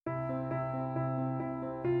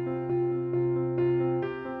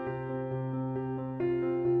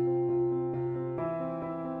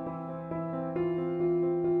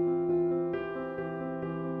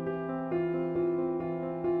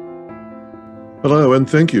Hello, and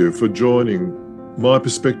thank you for joining My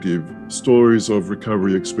Perspective Stories of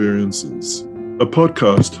Recovery Experiences, a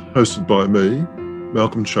podcast hosted by me,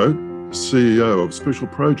 Malcolm Choate, CEO of Special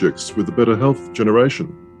Projects with the Better Health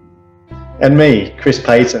Generation. And me, Chris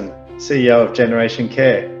Payton, CEO of Generation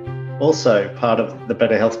Care, also part of the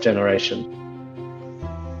Better Health Generation.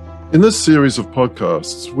 In this series of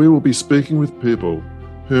podcasts, we will be speaking with people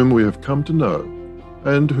whom we have come to know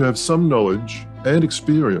and who have some knowledge and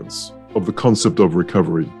experience of the concept of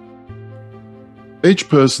recovery. Each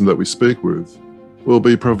person that we speak with will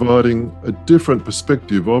be providing a different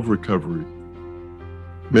perspective of recovery.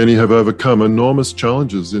 Many have overcome enormous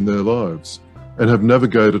challenges in their lives and have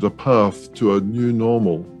navigated a path to a new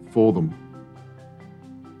normal for them.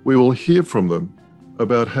 We will hear from them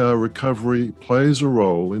about how recovery plays a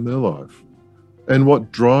role in their life and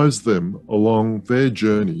what drives them along their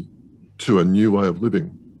journey to a new way of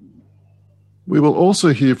living. We will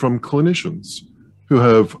also hear from clinicians who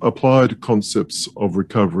have applied concepts of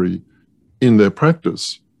recovery in their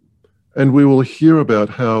practice, and we will hear about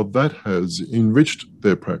how that has enriched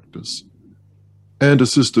their practice and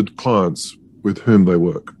assisted clients with whom they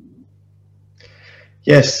work.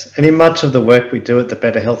 Yes, and in much of the work we do at the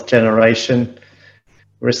Better Health Generation,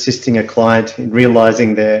 we're assisting a client in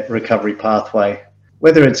realising their recovery pathway,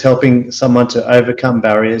 whether it's helping someone to overcome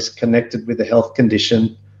barriers connected with a health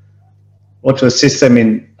condition or to assist them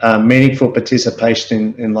in meaningful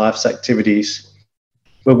participation in life's activities.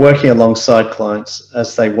 We're working alongside clients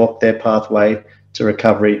as they walk their pathway to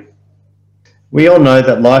recovery. We all know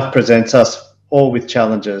that life presents us all with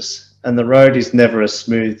challenges, and the road is never as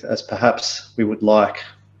smooth as perhaps we would like.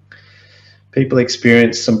 People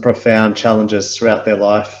experience some profound challenges throughout their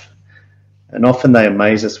life, and often they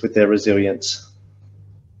amaze us with their resilience.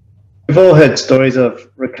 We've all heard stories of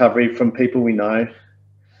recovery from people we know.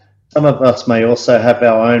 Some of us may also have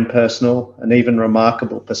our own personal and even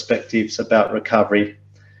remarkable perspectives about recovery,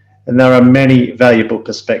 and there are many valuable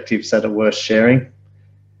perspectives that are worth sharing.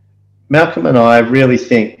 Malcolm and I really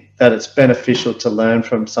think that it's beneficial to learn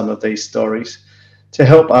from some of these stories to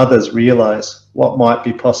help others realise what might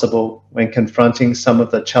be possible when confronting some of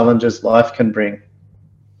the challenges life can bring.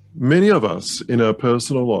 Many of us in our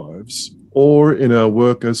personal lives or in our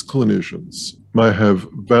work as clinicians may have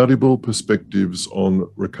valuable perspectives on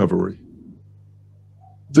recovery.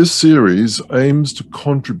 This series aims to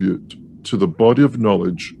contribute to the body of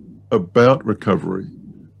knowledge about recovery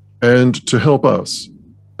and to help us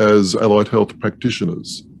as allied health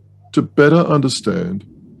practitioners to better understand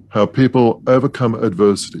how people overcome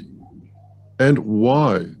adversity and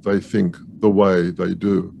why they think the way they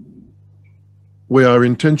do. We are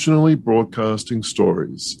intentionally broadcasting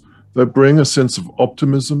stories that bring a sense of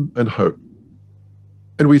optimism and hope.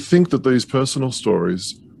 And we think that these personal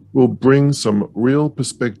stories will bring some real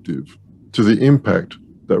perspective to the impact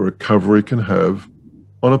that recovery can have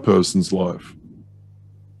on a person's life.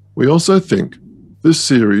 We also think this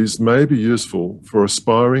series may be useful for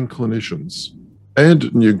aspiring clinicians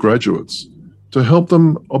and new graduates to help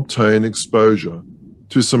them obtain exposure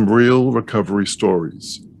to some real recovery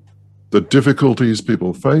stories, the difficulties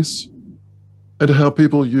people face, and how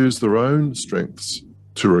people use their own strengths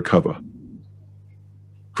to recover.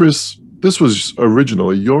 Chris, this was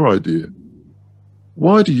originally your idea.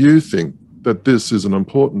 Why do you think that this is an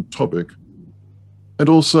important topic? And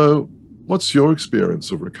also, what's your experience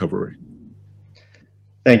of recovery?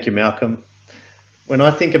 Thank you, Malcolm. When I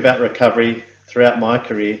think about recovery throughout my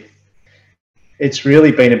career, it's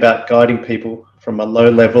really been about guiding people from a low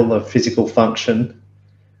level of physical function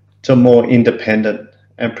to a more independent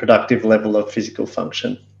and productive level of physical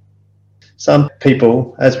function. Some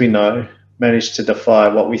people, as we know, manage to defy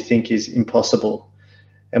what we think is impossible,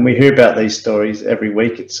 and we hear about these stories every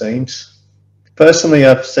week, it seems. Personally,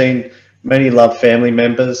 I've seen many loved family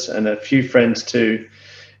members and a few friends too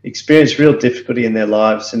experience real difficulty in their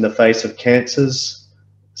lives in the face of cancers,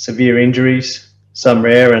 severe injuries, some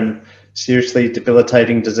rare and seriously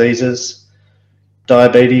debilitating diseases,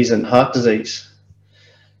 diabetes and heart disease.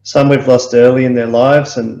 Some we've lost early in their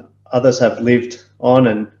lives, and others have lived on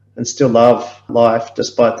and still love life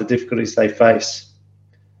despite the difficulties they face.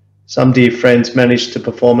 Some dear friends manage to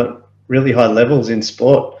perform at really high levels in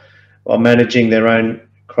sport while managing their own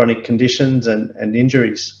chronic conditions and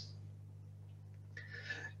injuries.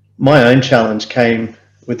 My own challenge came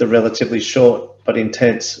with a relatively short but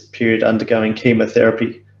intense period undergoing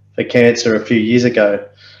chemotherapy for cancer a few years ago.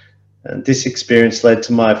 And this experience led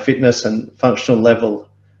to my fitness and functional level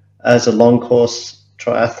as a long course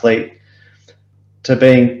triathlete to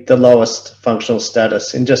being the lowest functional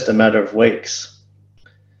status in just a matter of weeks.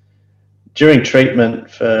 During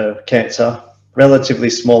treatment for cancer, relatively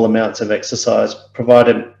small amounts of exercise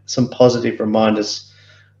provided some positive reminders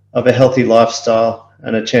of a healthy lifestyle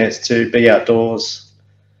and a chance to be outdoors.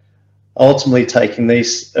 Ultimately, taking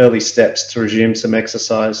these early steps to resume some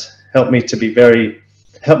exercise helped me to regain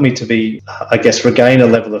a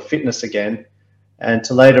level of fitness again, and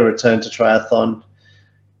to later return to triathlon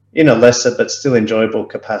in a lesser but still enjoyable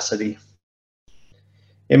capacity.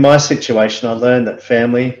 In my situation, I learned that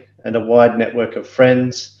family and a wide network of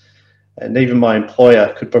friends and even my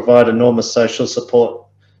employer could provide enormous social support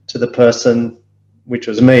to the person, which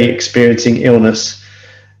was me, experiencing illness,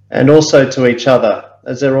 and also to each other,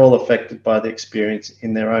 as they're all affected by the experience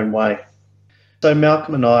in their own way. So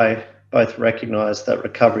Malcolm and I both recognise that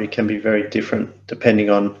recovery can be very different depending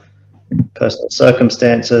on personal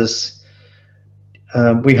circumstances.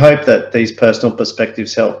 We hope that these personal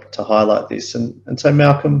perspectives help to highlight this. And so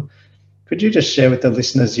Malcolm, could you just share with the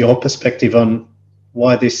listeners your perspective on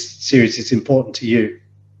why this series is important to you?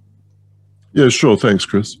 Yeah, sure. Thanks,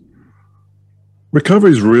 Chris.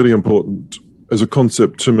 Recovery is really important as a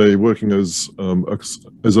concept to me, working as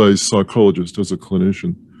a psychologist, as a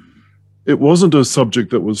clinician. It wasn't a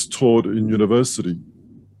subject that was taught in university.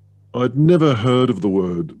 I'd never heard of the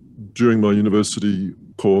word during my university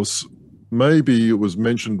course. Maybe it was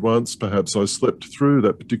mentioned once, perhaps I slept through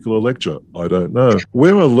that particular lecture, I don't know.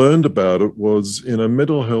 Where I learned about it was in a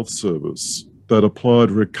mental health service that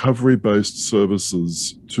applied recovery-based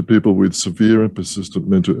services to people with severe and persistent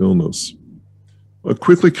mental illness. I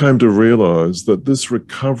quickly came to realise that this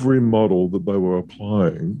recovery model that they were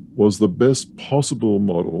applying was the best possible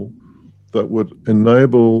model that would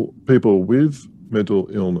enable people with mental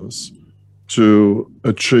illness to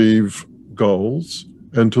achieve goals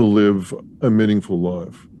and to live a meaningful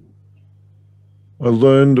life. I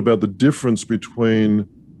learned about the difference between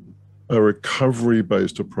a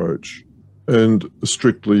recovery-based approach and a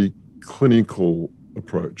strictly clinical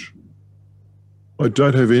approach. I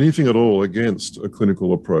don't have anything at all against a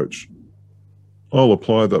clinical approach. I'll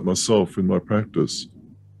apply that myself in my practice.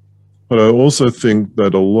 But I also think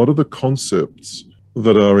that a lot of the concepts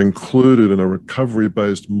that are included in a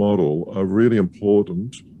recovery-based model are really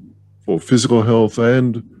important for physical health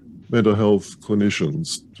and mental health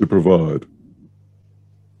clinicians to provide.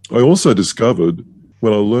 I also discovered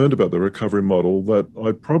when I learned about the recovery model that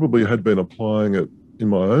I probably had been applying it in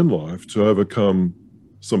my own life to overcome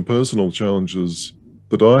some personal challenges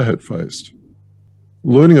that I had faced.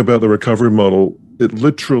 Learning about the recovery model, it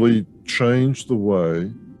literally changed the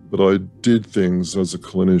way that I did things as a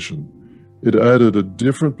clinician. It added a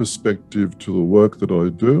different perspective to the work that I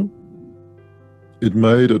do. It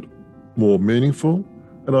made it more meaningful,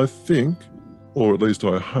 and I think, or at least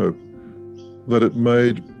I hope, that it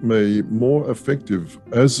made me more effective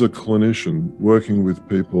as a clinician working with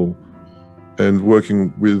people and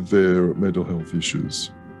working with their mental health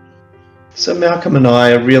issues. So Malcolm and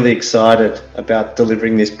I are really excited about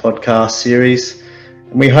delivering this podcast series,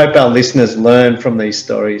 and we hope our listeners learn from these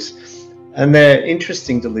stories and they're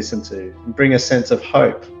interesting to listen to and bring a sense of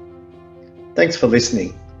hope. Thanks for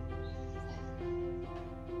listening.